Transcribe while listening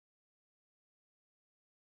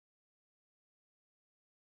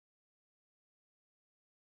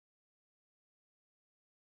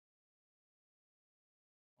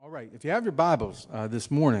All right, if you have your Bibles this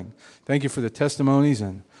morning, thank you for the testimonies,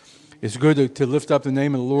 and it's good to lift up the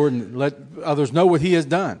name of the Lord and let others know what He has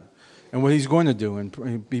done and what He's going to do,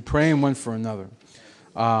 and be praying one for another.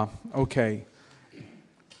 Okay.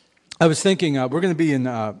 I was thinking we're going to be in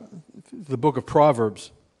the book of Proverbs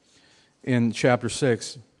in chapter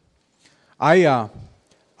 6.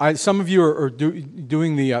 Some of you are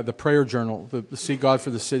doing the prayer journal, the Seek God for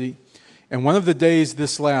the City, and one of the days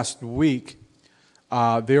this last week,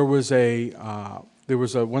 there was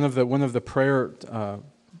one of the prayer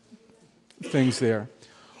things there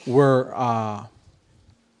where it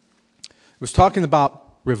was talking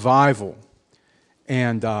about revival,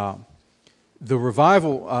 and the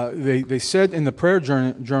revival. They said in the prayer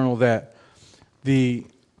journal that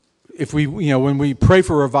when we pray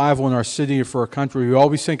for revival in our city or for our country, we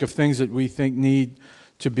always think of things that we think need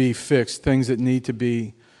to be fixed, things that need to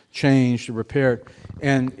be changed or repaired.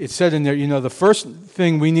 And it said in there, the first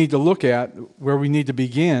thing we need to look at, where we need to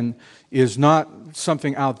begin, is not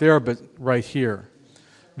something out there, but right here.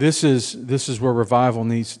 This is where revival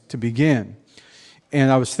needs to begin.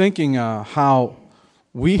 And I was thinking how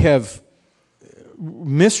we have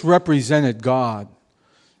misrepresented God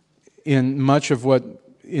in much of what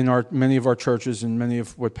many of our churches and many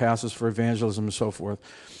of what passes for evangelism and so forth.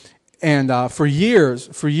 And for years,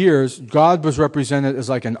 God was represented as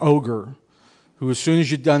like an ogre who, as soon as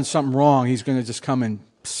you've done something wrong, He's going to just come and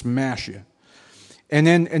smash you. And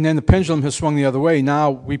then the pendulum has swung the other way. Now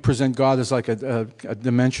we present God as like a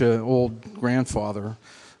dementia old grandfather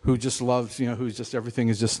who just loves, who's just everything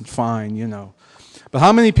is just fine, But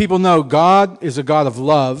how many people know God is a God of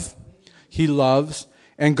love? He loves,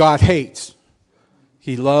 and God hates.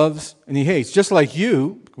 He loves and He hates. Just like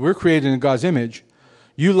we're created in God's image.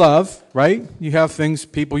 You love, right? You have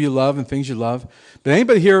people you love and things you love. But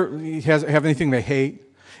anybody here have anything they hate?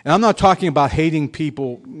 And I'm not talking about hating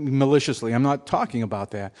people maliciously. I'm not talking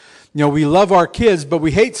about that. We love our kids, but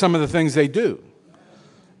we hate some of the things they do.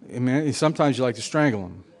 I mean, sometimes you like to strangle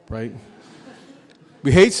them, right?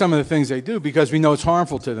 We hate some of the things they do because we know it's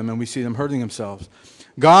harmful to them and we see them hurting themselves.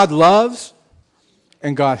 God loves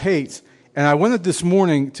and God hates. And I wanted this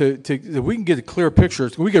morning that we can get a clear picture.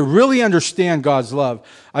 We can really understand God's love.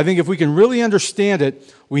 I think if we can really understand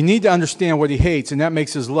it, we need to understand what He hates, and that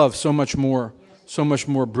makes His love so much more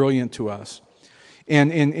brilliant to us.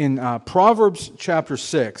 And in Proverbs chapter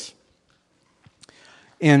 6,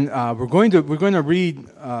 and we're going to read.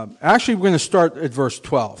 We're going to start at verse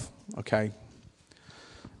 12. Okay.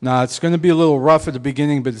 Now it's going to be a little rough at the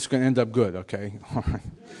beginning, but it's going to end up good. Okay. All right.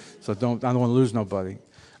 So I don't want to lose nobody.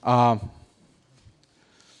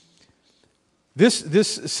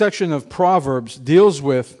 This section of Proverbs deals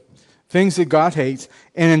with things that God hates.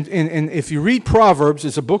 And if you read Proverbs,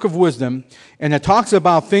 it's a book of wisdom, and it talks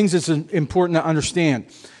about things that's important to understand.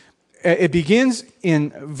 It begins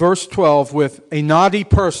in verse 12 with a naughty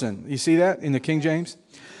person. You see that in the King James?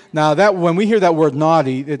 Now, when we hear that word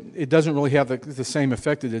naughty, it doesn't really have the same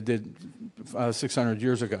effect that it did 600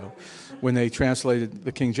 years ago when they translated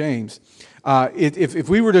the King James. If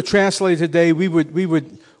we were to translate today, we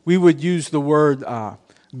would use the word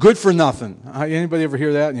good for nothing. Anybody ever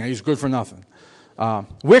hear that? He's good for nothing.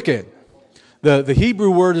 Wicked. The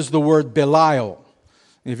Hebrew word is the word Belial.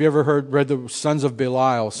 And if you ever read the sons of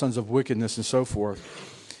Belial, sons of wickedness and so forth.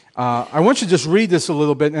 I want you to just read this a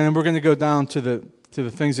little bit, and then we're going to go down to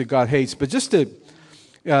the things that God hates. But just to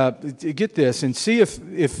get this and see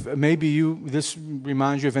if maybe this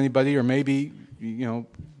reminds you of anybody, or maybe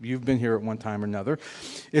you've been here at one time or another.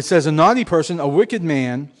 It says, a naughty person, a wicked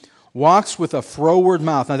man, walks with a froward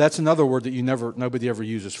mouth. Now that's another word that nobody ever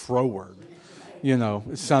uses, froward.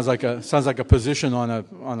 It sounds like a position on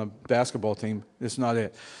a basketball team. It's not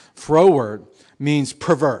it. Froward means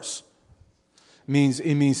perverse.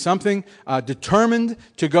 It means something determined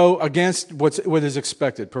to go against what is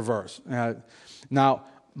expected, perverse. Now,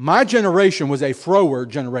 my generation was a froward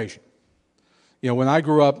generation. When I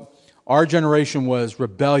grew up, our generation was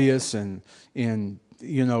rebellious and we're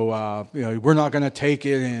not going to take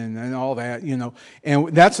it and all that, And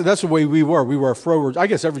that's the way we were. We were a froward. I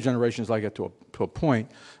guess every generation is like it to a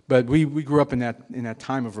point, but we grew up in that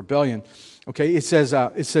time of rebellion. Okay, it says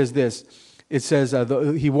this. It says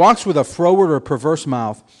he walks with a froward or perverse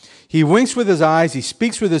mouth. He winks with his eyes. He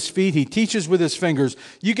speaks with his feet. He teaches with his fingers.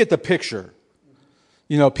 You get the picture.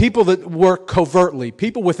 People that work covertly.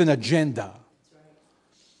 People with an agenda.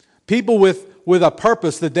 People with a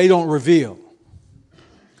purpose that they don't reveal.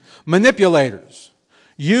 Manipulators.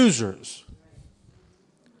 Users.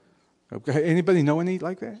 Okay, anybody know any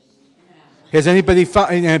like that? Has anybody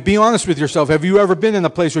found, and be honest with yourself, have you ever been in a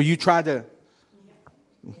place where you tried to?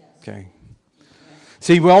 Okay.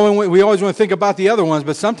 See, we always want to think about the other ones,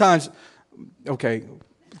 but sometimes, okay,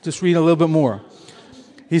 just read a little bit more.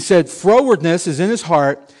 He said, frowardness is in his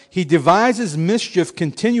heart. He devises mischief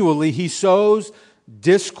continually. He sows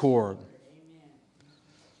discord.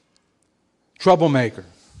 Troublemaker.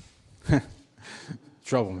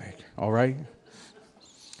 Troublemaker, all right?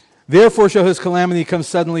 Therefore shall his calamity come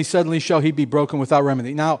suddenly. Suddenly shall he be broken without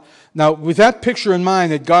remedy. Now, with that picture in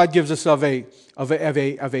mind that God gives us of a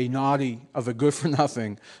naughty, of a good for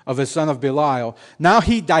nothing, of a son of Belial, now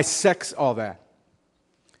he dissects all that.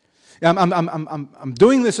 I'm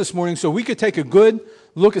doing this morning so we could take a good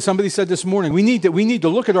look at. Somebody said this morning, we need to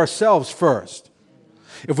look at ourselves first.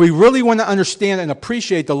 If we really want to understand and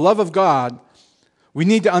appreciate the love of God, we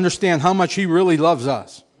need to understand how much He really loves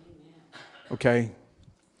us. Okay?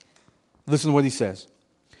 Listen to what He says.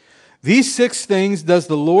 These 6 things does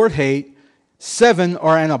the Lord hate. 7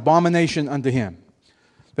 are an abomination unto Him.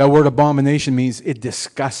 That word abomination means it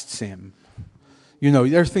disgusts Him. You know,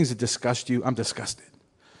 there are things that disgust you. I'm disgusted.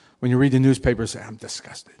 When you read the newspaper, say, I'm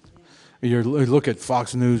disgusted. You look at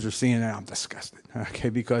Fox News or CNN, I'm disgusted. Okay,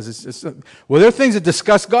 because there are things that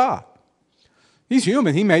disgust God. He's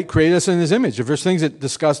human. He may create us in His image. If there's things that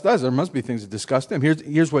disgust us, there must be things that disgust Him.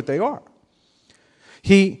 Here's what they are.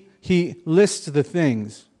 He lists the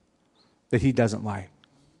things that He doesn't like.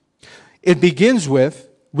 It begins with,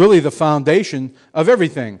 really, the foundation of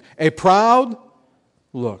everything. A proud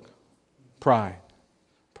look. Pride.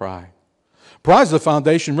 Pride. Pride is the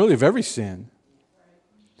foundation, really, of every sin.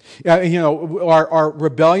 Our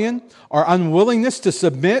rebellion, our unwillingness to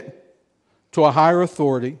submit to a higher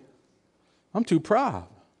authority. I'm too proud.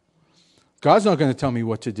 God's not going to tell me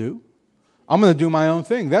what to do. I'm going to do my own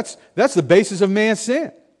thing. That's the basis of man's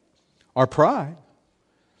sin. Our pride.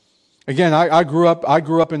 Again, I grew up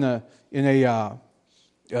in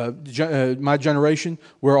my generation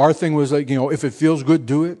where our thing was like, if it feels good,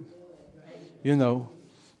 do it.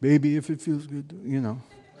 Baby, if it feels good, do it.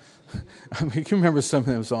 I mean, you can remember some of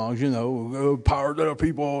them songs, power to the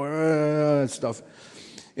people, and stuff.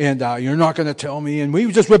 And you're not going to tell me. And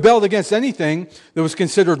we just rebelled against anything that was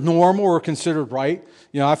considered normal or considered right.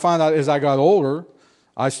 I found out as I got older,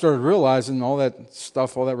 I started realizing all that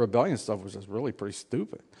rebellion stuff was just really pretty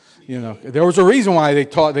stupid. There was a reason why they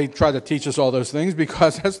tried to teach us all those things,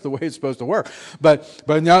 because that's the way it's supposed to work. But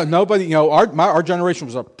no, nobody, our generation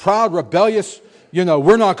was a proud, rebellious,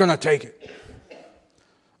 we're not going to take it.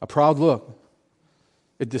 A proud look.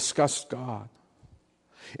 It disgusts God.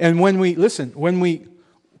 And when we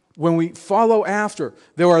follow after,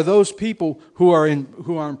 there are those people who are in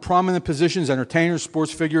prominent positions, entertainers,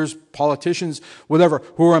 sports figures, politicians, whatever,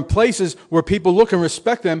 who are in places where people look and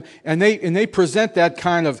respect them, and they present that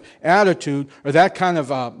kind of attitude or that kind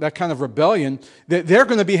of rebellion, that they're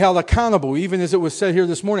going to be held accountable. Even as it was said here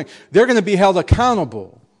this morning, they're going to be held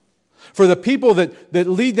accountable for the people that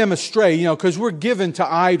lead them astray. Because we're given to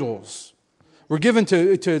idols. We're given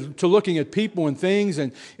to looking at people and things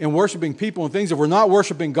and worshiping people and things. If we're not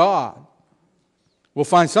worshiping God, we'll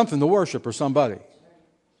find something to worship or somebody.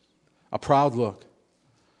 A proud look.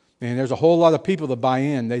 And there's a whole lot of people that buy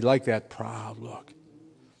in. They like that proud look.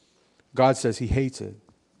 God says He hates it.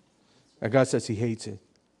 God says He hates it.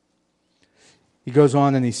 He goes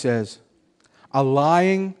on and He says, a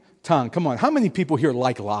lying tongue. Come on, how many people here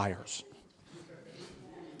like liars?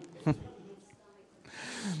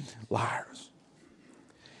 Liars.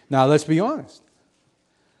 Now, let's be honest.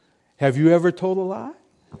 Have you ever told a lie?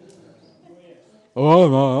 Oh,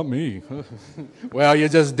 not me. Well, you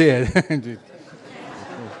just did.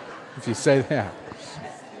 If you say that.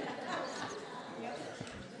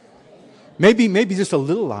 Maybe just a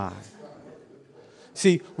little lie.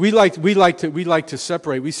 See, we like to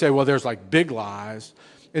separate. We say, well, there's like big lies,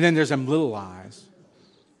 and then there's them little lies.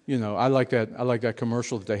 I like that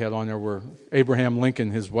commercial that they had on there where Abraham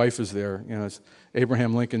Lincoln, his wife is there.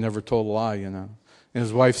 Abraham Lincoln never told a lie, And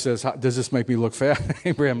his wife says, does this make me look fat?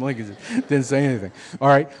 Abraham Lincoln didn't say anything. All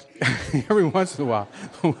right? Every once in a while.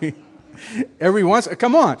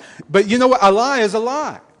 Come on. But you know what? A lie is a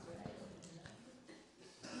lie.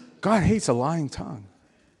 God hates a lying tongue.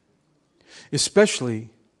 Especially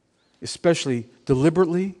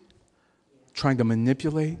deliberately trying to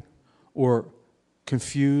manipulate or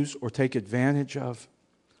confuse or take advantage of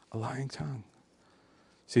a lying tongue.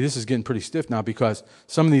 See, this is getting pretty stiff now, because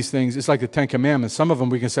some of these things, it's like the Ten Commandments. Some of them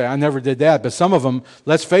we can say, I never did that. But some of them,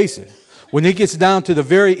 let's face it, when it gets down to the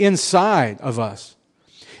very inside of us,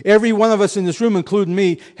 every one of us in this room, including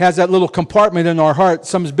me, has that little compartment in our heart,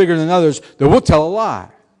 some is bigger than others, that will tell a lie.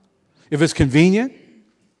 If it's convenient,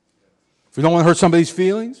 if we don't want to hurt somebody's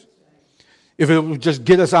feelings, if it will just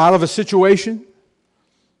get us out of a situation,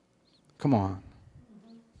 come on.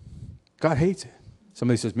 God hates it.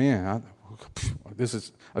 Somebody says, man, I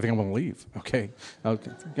think I'm going to leave. Okay.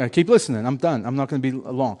 Keep listening. I'm done. I'm not going to be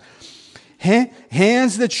long.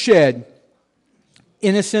 Hands that shed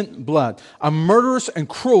innocent blood. A murderous and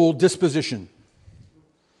cruel disposition.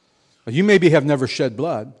 You maybe have never shed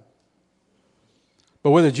blood.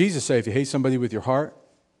 But what did Jesus say? If you hate somebody with your heart,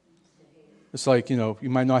 it's like, you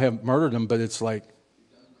might not have murdered them, but it's like,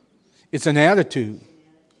 it's an attitude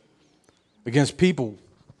against people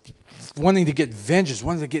wanting to get vengeance,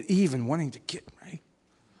 wanting to get even, wanting to get, right?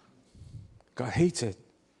 God hates it.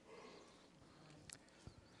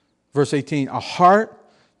 Verse 18, a heart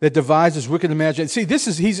that devises wicked imagination. See,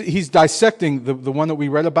 he's dissecting the one that we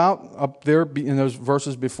read about up there in those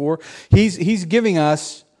verses before. He's giving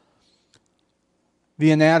us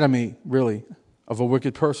the anatomy, really, of a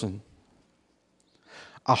wicked person.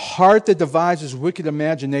 A heart that devises wicked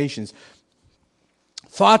imaginations.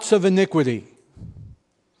 Thoughts of iniquity.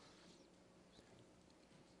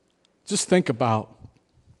 Just think about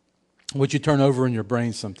what you turn over in your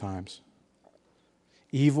brain sometimes.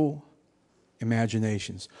 Evil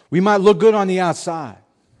imaginations. We might look good on the outside.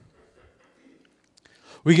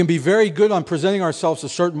 We can be very good on presenting ourselves a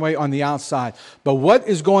certain way on the outside. But what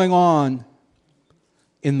is going on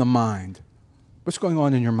in the mind? What's going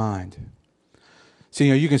on in your mind?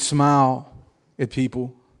 See, you can smile at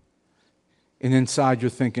people, and inside you're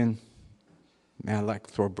thinking, man, I'd like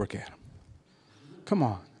to throw a brick at them. Come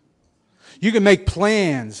on. You can make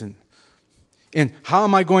plans and how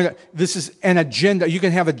am I going to, this is an agenda. You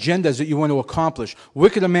can have agendas that you want to accomplish.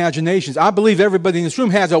 Wicked imaginations. I believe everybody in this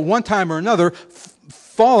room has at one time or another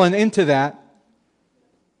fallen into that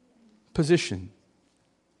position.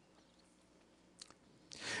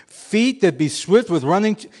 Feet that be swift with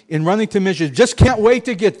running to mischief. Just can't wait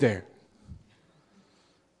to get there.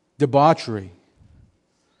 Debauchery.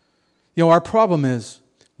 Our problem is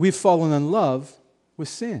we've fallen in love with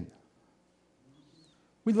sin.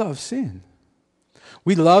 We love sin.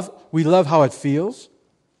 We love how it feels.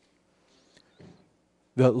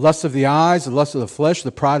 The lust of the eyes, the lust of the flesh,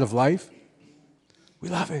 the pride of life. We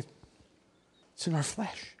love it. It's in our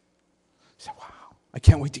flesh. You say, wow, I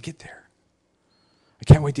can't wait to get there. I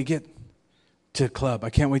can't wait to get to the club. I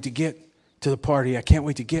can't wait to get to the party. I can't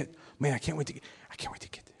wait to get there.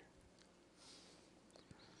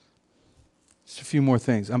 Just a few more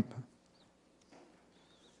things.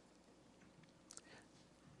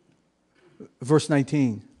 Verse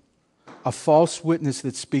 19, a false witness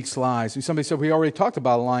that speaks lies. And somebody said, we already talked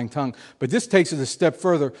about a lying tongue, but this takes it a step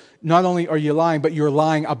further. Not only are you lying, but you're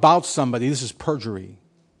lying about somebody. This is perjury.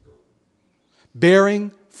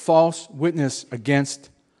 Bearing false witness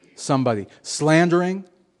against somebody. Slandering.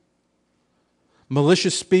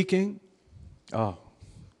 Malicious speaking. Oh,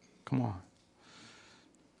 come on.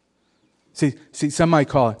 See, some might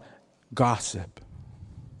call it gossip.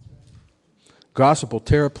 Gossip will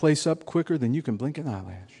tear a place up quicker than you can blink an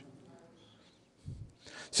eyelash.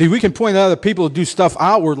 See, we can point at other people who do stuff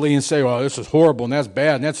outwardly and say, well, this is horrible and that's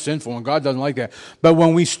bad and that's sinful and God doesn't like that. But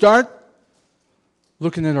when we start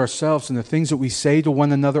looking at ourselves and the things that we say to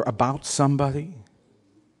one another about somebody.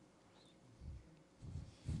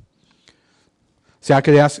 See, I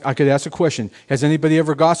could ask a question. Has anybody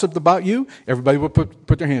ever gossiped about you? Everybody would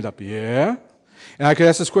put their hand up. Yeah. And I could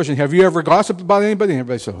ask this question. Have you ever gossiped about anybody? And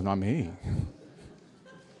everybody said, oh, not me.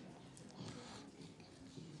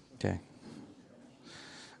 Okay.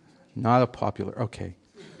 Not a popular. Okay.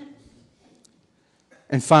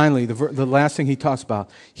 And finally, the last thing he talks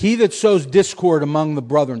about. He that sows discord among the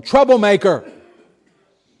brethren. Troublemaker.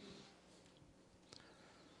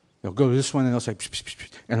 They'll go to this one and they'll say, psh, psh, psh,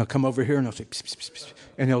 and they'll come over here and they'll say, psh, psh, psh,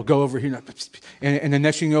 and they'll go over here and the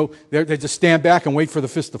next thing you know, they just stand back and wait for the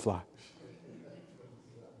fist to fly.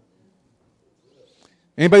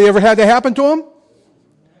 Anybody ever had that happen to them?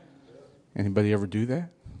 Anybody ever do that?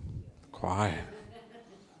 Quiet.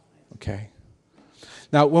 Okay.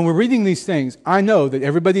 Now, when we're reading these things, I know that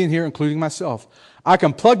everybody in here, including myself, I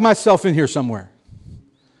can plug myself in here somewhere.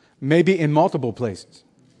 Maybe in multiple places.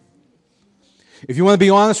 If you want to be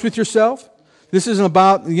honest with yourself, this isn't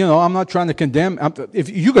about, I'm not trying to condemn. If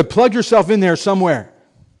you could plug yourself in there somewhere.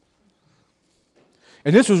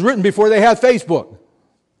 And this was written before they had Facebook.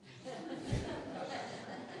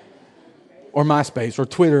 Or MySpace, or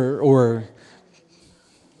Twitter, or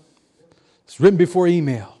it's written before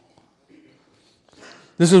email.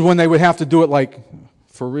 This is when they would have to do it like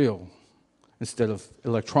for real instead of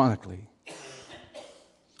electronically.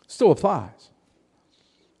 Still applies.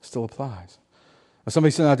 Still applies.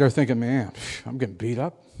 Somebody's sitting out there thinking, man, I'm getting beat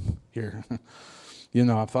up here.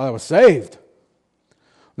 I thought I was saved.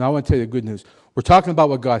 Now I want to tell you the good news. We're talking about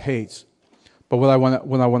what God hates. But what I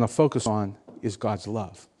want to focus on is God's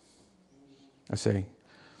love. I say,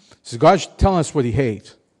 so God's telling us what He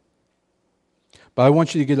hates. But I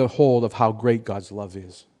want you to get a hold of how great God's love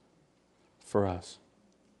is for us.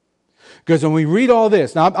 Because when we read all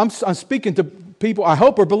this, now I'm speaking to people I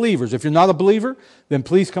hope are believers. If you're not a believer, then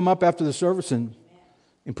please come up after the service and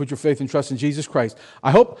put your faith and trust in Jesus Christ.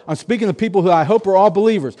 I'm speaking to people who I hope are all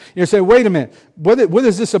believers. You say, wait a minute, what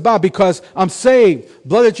is this about? Because I'm saved,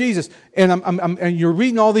 blood of Jesus, and and you're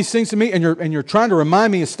reading all these things to me, and you're trying to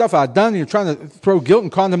remind me of stuff I've done, and you're trying to throw guilt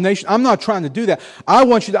and condemnation. I'm not trying to do that. I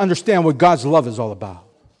want you to understand what God's love is all about.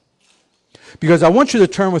 Because I want you to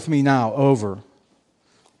turn with me now over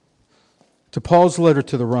to Paul's letter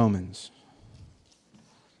to the Romans.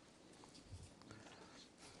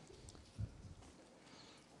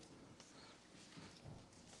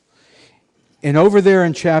 And over there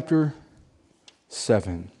in chapter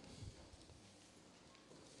 7,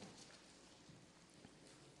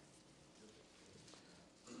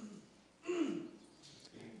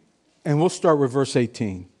 and we'll start with verse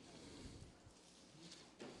 18.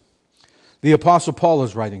 The Apostle Paul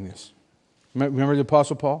is writing this. Remember the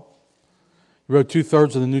Apostle Paul? He wrote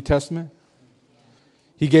 2/3 of the New Testament.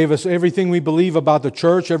 He gave us everything we believe about the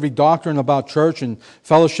church, every doctrine about church and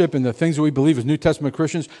fellowship, and the things that we believe as New Testament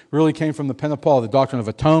Christians really came from the pen of Paul. The doctrine of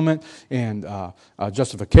atonement and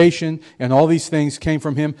justification and all these things came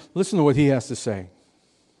from him. Listen to what he has to say.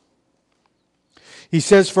 He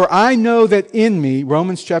says, "For I know that in me,"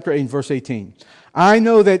 Romans chapter 8, verse 18, "I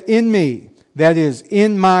know that in me, that is,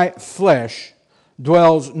 in my flesh,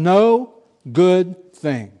 dwells no good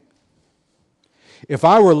thing. If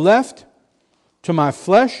I were left to my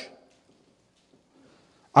flesh,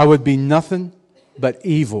 I would be nothing but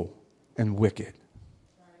evil and wicked."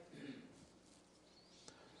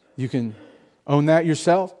 You can own that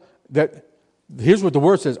yourself. Here's what the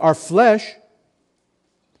Word says. Our flesh,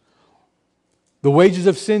 the wages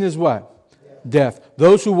of sin is what? Death.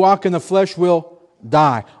 Those who walk in the flesh will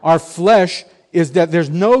die. Our flesh is that there's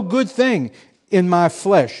no good thing in my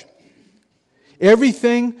flesh.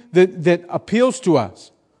 Everything that appeals to us,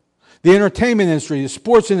 the entertainment industry, the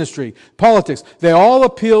sports industry, politics, they all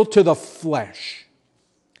appeal to the flesh.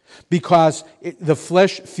 Because the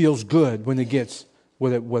flesh feels good when it gets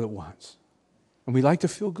what it wants. And we like to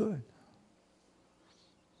feel good.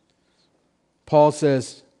 Paul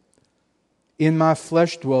says, "In my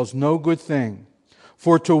flesh dwells no good thing.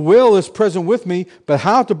 For to will is present with me, but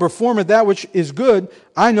how to perform it, that which is good,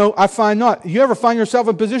 I find not." You ever find yourself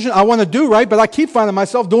in a position, I want to do right, but I keep finding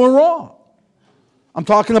myself doing wrong? I'm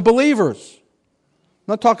talking to believers.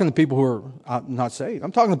 I'm not talking to people who are not saved.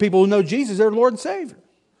 I'm talking to people who know Jesus, their Lord and Savior.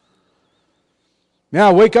 Now,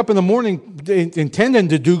 I wake up in the morning intending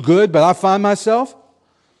to do good, but I find myself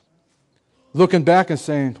looking back and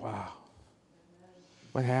saying, wow,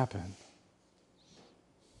 what happened?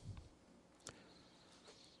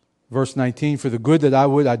 Verse 19, "For the good that I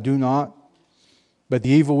would, I do not, but the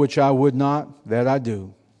evil which I would not, that I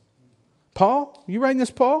do." Paul? You writing this,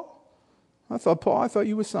 Paul? Paul, I thought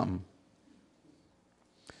you was something.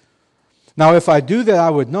 "Now, if I do that I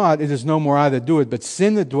would not, it is no more I that do it, but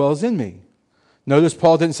sin that dwells in me." Notice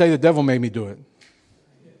Paul didn't say the devil made me do it.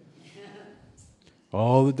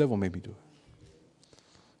 Oh, the devil made me do it.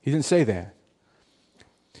 He didn't say that.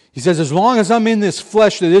 He says, as long as I'm in this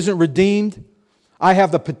flesh that isn't redeemed, I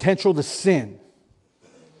have the potential to sin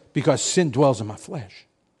because sin dwells in my flesh.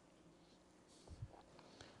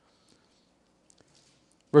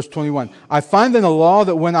 Verse 21, "I find in the law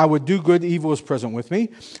that when I would do good, evil is present with me.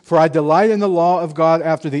 For I delight in the law of God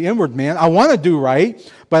after the inward man. I want to do right,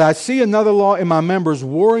 but I see another law in my members,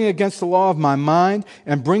 warring against the law of my mind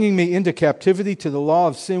and bringing me into captivity to the law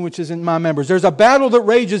of sin which is in my members." There's a battle that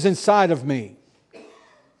rages inside of me.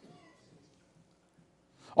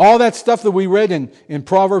 All that stuff that we read in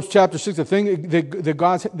Proverbs chapter 6, the thing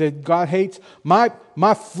that God hates,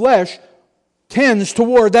 my flesh tends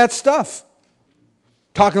toward that stuff.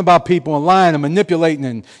 Talking about people and lying and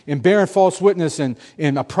manipulating and bearing false witness and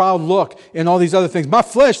a proud look and all these other things. My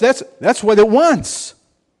flesh, that's what it wants.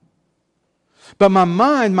 But my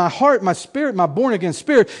mind, my heart, my spirit, my born again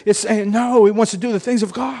spirit is saying, no, it wants to do the things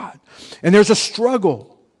of God. And there's a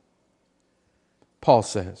struggle, Paul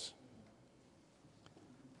says.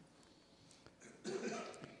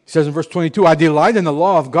 He says in verse 22, "I delight in the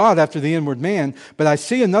law of God after the inward man, but I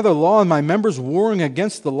see another law in my members warring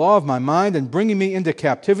against the law of my mind and bringing me into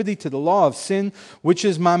captivity to the law of sin, which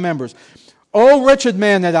is my members. O wretched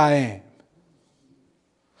man that I am,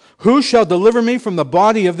 who shall deliver me from the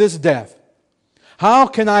body of this death? How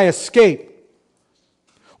can I escape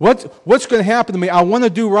What's going to happen to me? I want to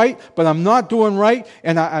do right, but I'm not doing right,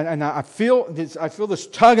 and I feel this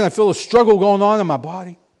tug, and I feel a struggle going on in my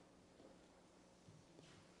body.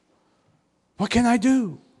 What can I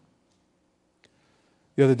do?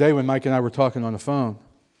 The other day when Mike and I were talking on the phone,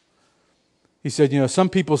 he said, some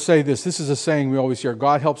people say this. This is a saying we always hear.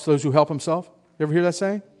 God helps those who help himself. You ever hear that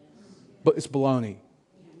saying? But it's baloney.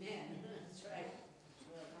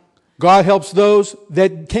 God helps those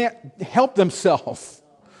that can't help themselves.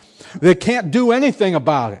 They can't do anything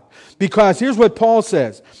about it. Because here's what Paul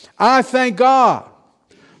says. I thank God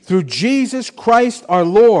through Jesus Christ our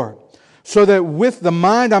Lord, so that with the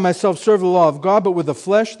mind I myself serve the law of God, but with the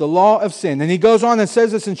flesh the law of sin. And he goes on and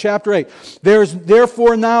says this in chapter 8. There is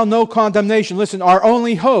therefore now no condemnation. Listen, our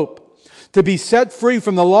only hope to be set free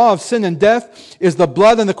from the law of sin and death is the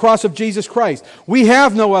blood and the cross of Jesus Christ. We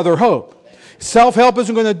have no other hope. Self-help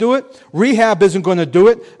isn't going to do it. Rehab isn't going to do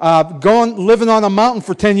it. Living on a mountain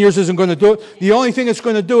for 10 years isn't going to do it. The only thing that's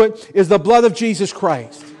going to do it is the blood of Jesus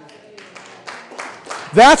Christ.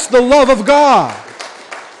 That's the love of God.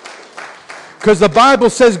 Because the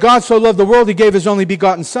Bible says God so loved the world, He gave His only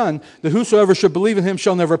begotten Son, that whosoever should believe in Him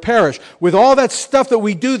shall never perish. With all that stuff that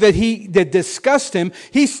we do that disgust Him,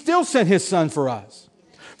 He still sent His Son for us.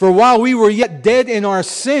 For while we were yet dead in our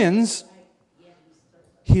sins,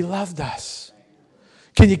 He loved us.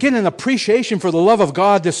 Can you get an appreciation for the love of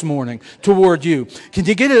God this morning toward you? Can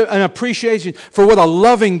you get an appreciation for what a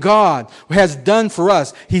loving God has done for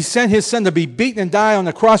us? He sent His Son to be beaten and die on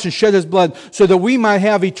the cross and shed His blood so that we might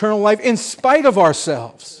have eternal life in spite of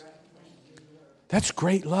ourselves. That's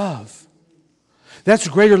great love. That's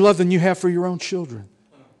greater love than you have for your own children.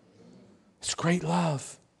 It's great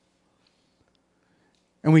love.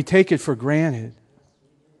 And we take it for granted.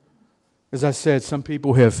 As I said, some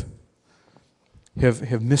people have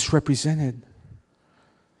misrepresented.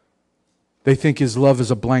 They think His love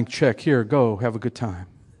is a blank check. Here, go, have a good time.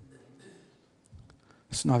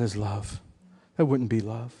 It's not His love. That wouldn't be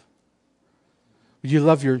love. You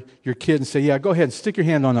love your kid and say, yeah, go ahead and stick your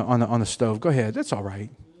hand on the stove. Go ahead. That's all right.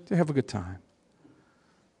 Have a good time.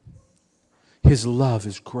 His love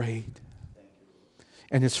is great.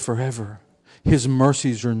 And it's forever. His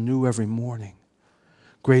mercies are new every morning.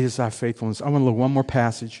 Great is thy faithfulness. I'm going to look one more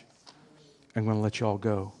passage. I'm going to let you all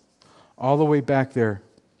go. All the way back there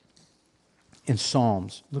in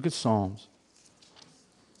Psalms. Look at Psalms.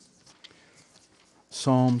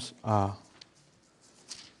 Psalms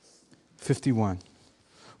 51.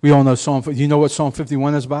 We all know Psalm. Do you know what Psalm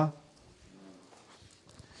 51 is about?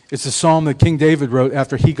 It's a psalm that King David wrote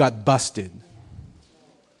after he got busted.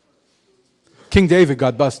 King David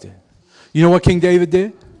got busted. You know what King David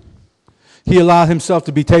did? He allowed himself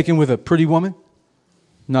to be taken with a pretty woman.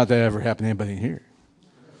 Not that ever happened to anybody in here.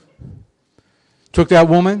 Took that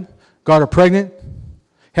woman, got her pregnant,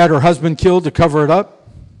 had her husband killed to cover it up.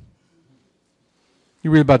 You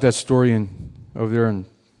read about that story over there in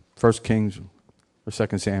 1 Kings or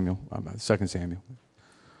 2 Samuel. 2 Samuel.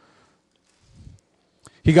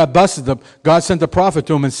 He got busted. God sent the prophet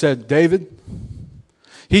to him and said, David,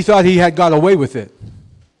 he thought he had got away with it.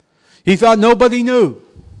 He thought nobody knew.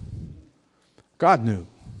 God knew.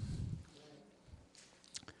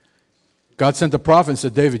 God sent the prophet and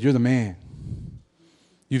said, David, you're the man.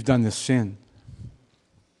 You've done this sin.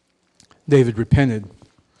 David repented.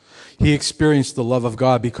 He experienced the love of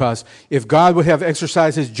God, because if God would have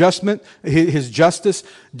exercised His justice,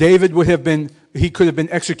 David could have been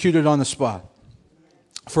executed on the spot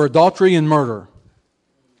for adultery and murder.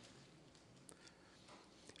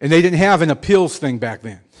 And they didn't have an appeals thing back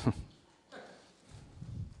then.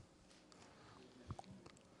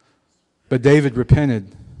 But David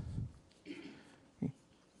repented.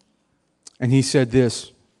 And he said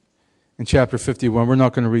this in chapter 51. We're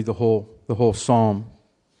not going to read the whole psalm.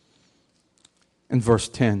 In verse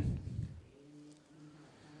 10.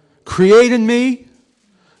 Create in me.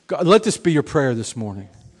 God, let this be your prayer this morning.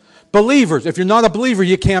 Believers, if you're not a believer,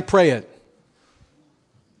 you can't pray it.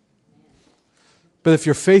 But if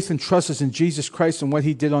your faith and trust is in Jesus Christ and what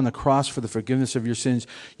He did on the cross for the forgiveness of your sins,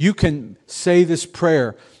 you can say this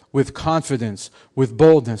prayer with confidence, with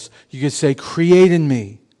boldness. You can say, create in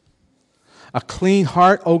me a clean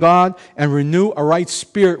heart, O God, and renew a right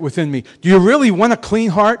spirit within me. Do you really want a clean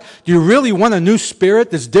heart? Do you really want a new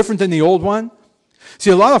spirit that's different than the old one? See,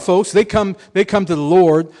 a lot of folks, they come to the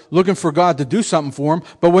Lord looking for God to do something for them,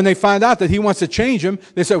 but when they find out that He wants to change them,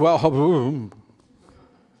 they say, well,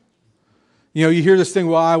 you hear this thing,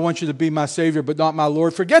 well, I want you to be my Savior, but not my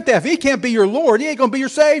Lord. Forget that. If He can't be your Lord, He ain't going to be your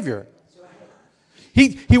Savior.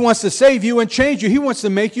 He wants to save you and change you. He wants to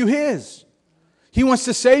make you His. He wants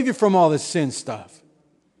to save you from all this sin stuff.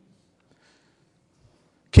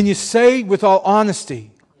 Can you say with all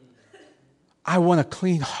honesty, I want a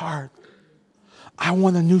clean heart. I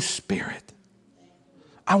want a new spirit.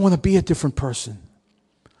 I want to be a different person.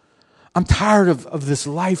 I'm tired of this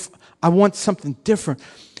life. I want something different.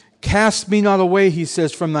 Cast me not away, he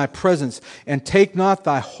says, from thy presence, and take not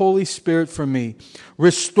thy Holy Spirit from me.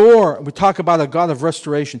 Restore, we talk about a God of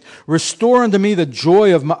restoration. Restore unto me the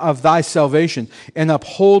joy of thy salvation, and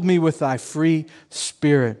uphold me with thy free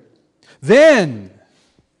spirit. Then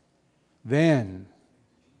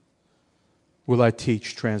will I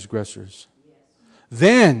teach transgressors.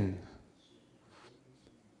 Then.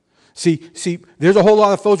 See, there's a whole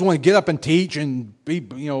lot of folks who want to get up and teach and be,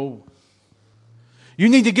 You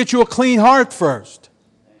need to get you a clean heart first.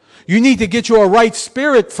 You need to get you a right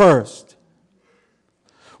spirit first.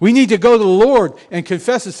 We need to go to the Lord and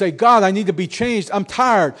confess and say, God, I need to be changed. I'm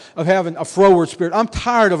tired of having a froward spirit. I'm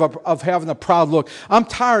tired of having a proud look. I'm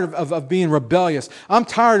tired of being rebellious. I'm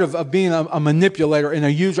tired of being a manipulator and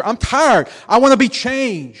a user. I'm tired. I want to be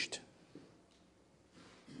changed.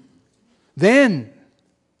 Then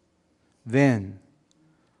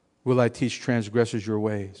will I teach transgressors your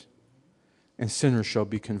ways, and sinners shall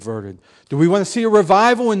be converted. Do we want to see a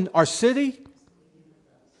revival in our city?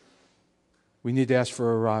 We need to ask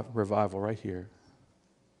for a revival right here.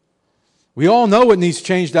 We all know what needs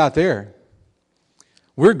changed out there.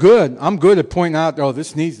 We're good. I'm good at pointing out,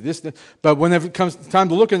 this needs this. But whenever it comes time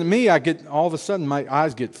to look at me, all of a sudden my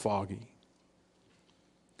eyes get foggy.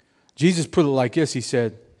 Jesus put it like this. He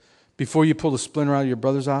said, before you pull the splinter out of your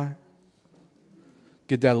brother's eye,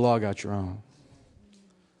 get that log out your own.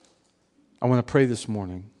 I want to pray this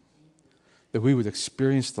morning that we would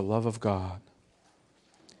experience the love of God,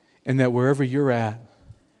 and that wherever you're at,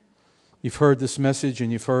 you've heard this message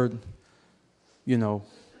and you've heard, you're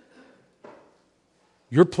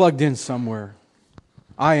plugged in somewhere.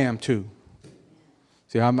 I am too.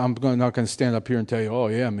 See, I'm not going to stand up here and tell you, oh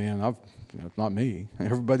yeah, man, not me.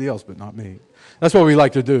 Everybody else, but not me. That's what we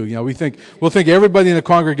like to do. We'll think everybody in the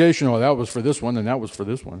congregation, that was for this one and that was for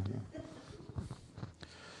this one.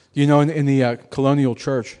 In the colonial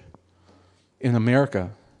church in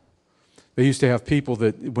America, they used to have people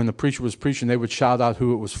that when the preacher was preaching, they would shout out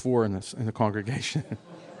who it was for in the congregation.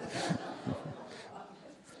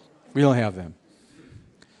 We don't have them.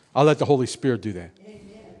 I'll let the Holy Spirit do that.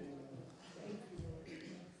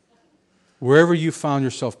 Wherever you found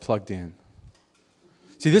yourself plugged in.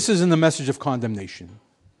 See, this isn't the message of condemnation,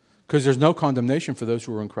 because there's no condemnation for those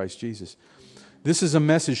who are in Christ Jesus. This is a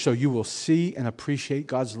message so you will see and appreciate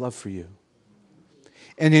God's love for you.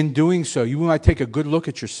 And in doing so, you might take a good look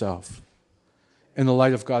at yourself in the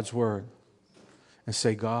light of God's Word and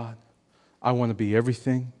say, God, I want to be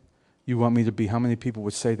everything you want me to be. How many people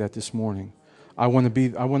would say that this morning? I want to be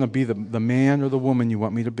the man or the woman you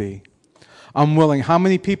want me to be. I'm willing. How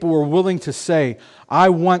many people were willing to say, I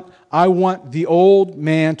want the old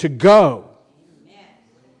man to go?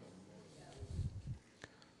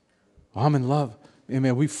 I'm in love.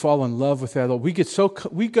 Amen. We fall in love with that. We get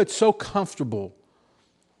so comfortable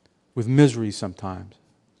with misery sometimes.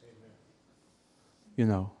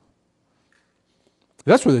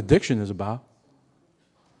 That's what addiction is about.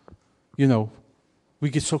 We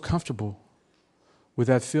get so comfortable with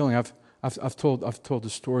that feeling. I've told the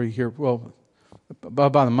story here. Well,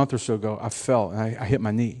 about a month or so ago, I fell and I hit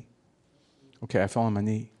my knee. Okay, I fell on my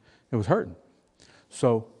knee. It was hurting.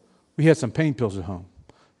 So we had some pain pills at home.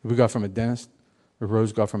 We got from a dentist, or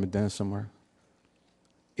Rose got from a dentist somewhere.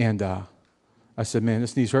 And I said, man,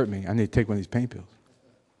 this knee's hurting me. I need to take one of these pain pills.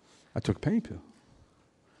 I took a pain pill.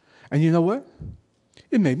 And you know what?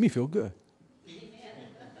 It made me feel good.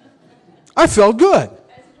 I felt good.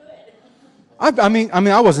 I mean,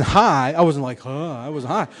 I wasn't high. I wasn't like, I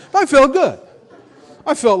wasn't high. But I felt good.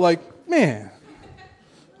 I felt like, man,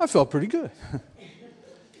 I felt pretty good.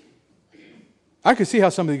 I could see how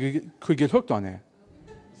somebody could get hooked on that.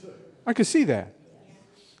 I could see that.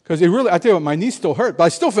 Because I tell you what, my knee still hurt, but I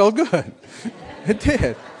still felt good. It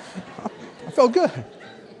did. I felt good.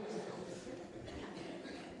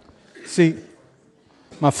 See,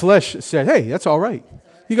 my flesh said, hey, that's all right.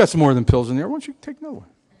 You got some more than pills in there. Why don't you take another one?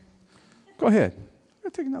 Go ahead.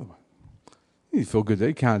 Take another one. You feel good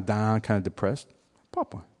today, kind of down, kind of depressed.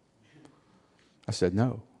 Pop one. I said,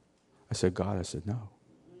 no. I said, God, I said, no.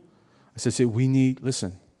 I said, see,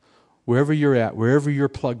 listen, wherever you're at, wherever you're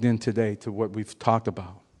plugged in today to what we've talked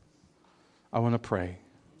about, I want to pray.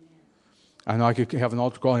 I know I could have an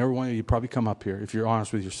altar call, and every one of you probably come up here if you're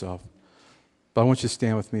honest with yourself. But I want you to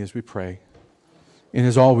stand with me as we pray. And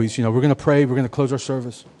as always, we're going to pray. We're going to close our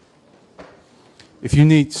service. If you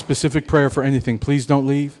need specific prayer for anything, please don't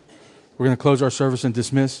leave. We're going to close our service and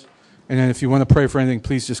dismiss. And then if you want to pray for anything,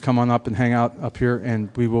 please just come on up and hang out up here, and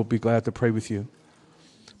we will be glad to pray with you.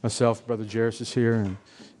 Myself, Brother Jairus is here,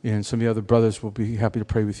 and some of the other brothers will be happy to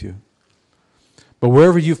pray with you. But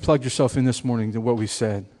wherever you've plugged yourself in this morning to what we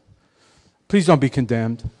said, please don't be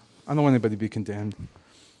condemned. I don't want anybody to be condemned.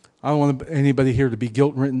 I don't want anybody here to be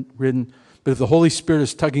guilt-ridden. But if the Holy Spirit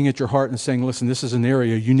is tugging at your heart and saying, listen, this is an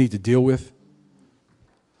area you need to deal with,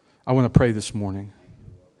 I want to pray this morning.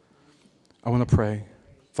 I want to pray.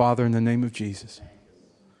 Father, in the name of Jesus,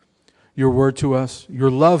 your word to us, your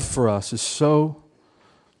love for us is so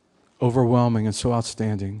overwhelming and so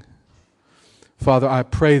outstanding. Father,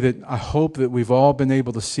 I hope that we've all been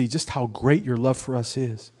able to see just how great your love for us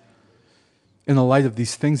is in the light of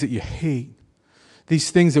these things that you hate, these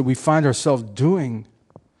things that we find ourselves doing.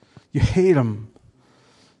 You hate them,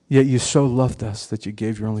 yet you so loved us that you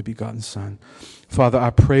gave your only begotten Son. Father, I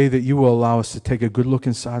pray that you will allow us to take a good look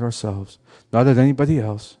inside ourselves, not at anybody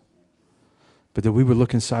else, but that we would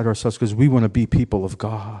look inside ourselves because we want to be people of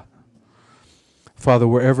God. Father,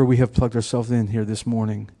 wherever we have plugged ourselves in here this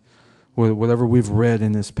morning, whatever we've read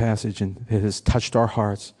in this passage and it has touched our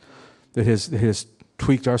hearts, that has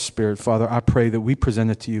tweaked our spirit, Father, I pray that we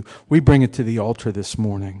present it to you. We bring it to the altar this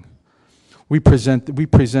morning. We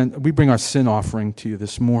bring our sin offering to you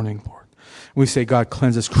this morning, Lord. We say, God,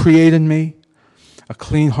 cleanse us. Create in me a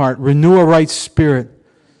clean heart. Renew a right spirit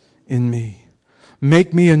in me.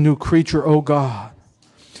 Make me a new creature, O God.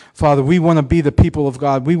 Father, we want to be the people of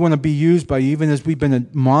God. We want to be used by you, even as we've been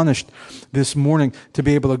admonished this morning, to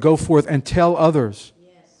be able to go forth and tell others.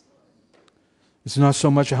 It's not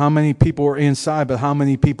so much how many people are inside, but how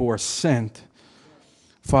many people are sent.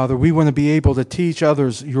 Father, we want to be able to teach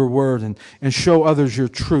others your word and show others your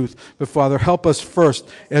truth. But Father, help us first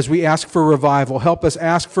as we ask for revival. Help us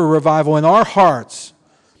ask for revival in our hearts.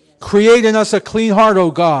 Create in us a clean heart,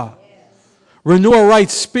 O God. Renew a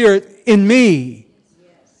right spirit in me.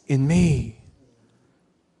 In me.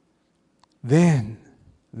 Then,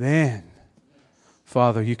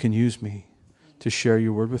 Father, you can use me to share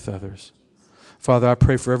your word with others. Father, I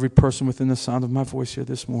pray for every person within the sound of my voice here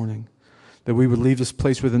this morning, that we would leave this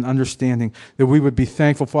place with an understanding, that we would be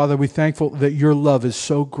thankful. Father, we're thankful that your love is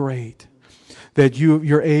so great, that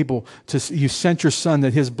you're able to, you sent your Son,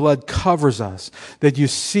 that his blood covers us, that you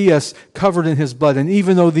see us covered in his blood. And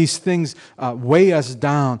even though these things weigh us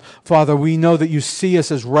down, Father, we know that you see us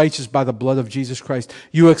as righteous by the blood of Jesus Christ.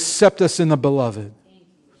 You accept us in the beloved.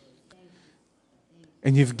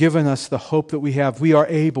 And you've given us the hope that we have. We are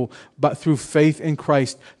able, but through faith in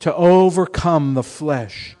Christ, to overcome the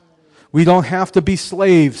flesh. We don't have to be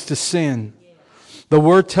slaves to sin. The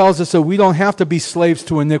Word tells us that we don't have to be slaves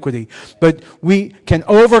to iniquity, but we can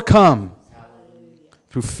overcome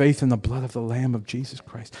through faith in the blood of the Lamb of Jesus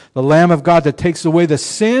Christ. The Lamb of God that takes away the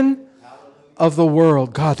sin of the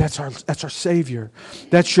world. God, that's our Savior.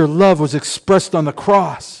 That's your love was expressed on the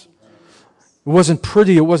cross. It wasn't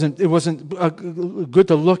pretty. It wasn't good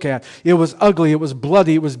to look at. It was ugly. It was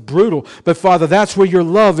bloody. It was brutal. But Father, that's where your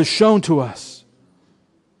love is shown to us.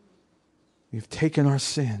 You've taken our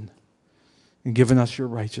sin and given us your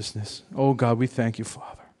righteousness. Oh God, we thank you,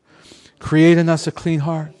 Father. Create in us a clean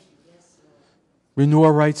heart. Renew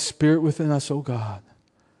a right spirit within us, oh God,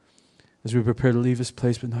 as we prepare to leave this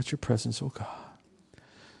place, but not your presence, oh God.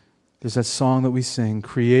 There's that song that we sing,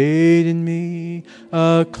 create in me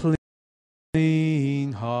a clean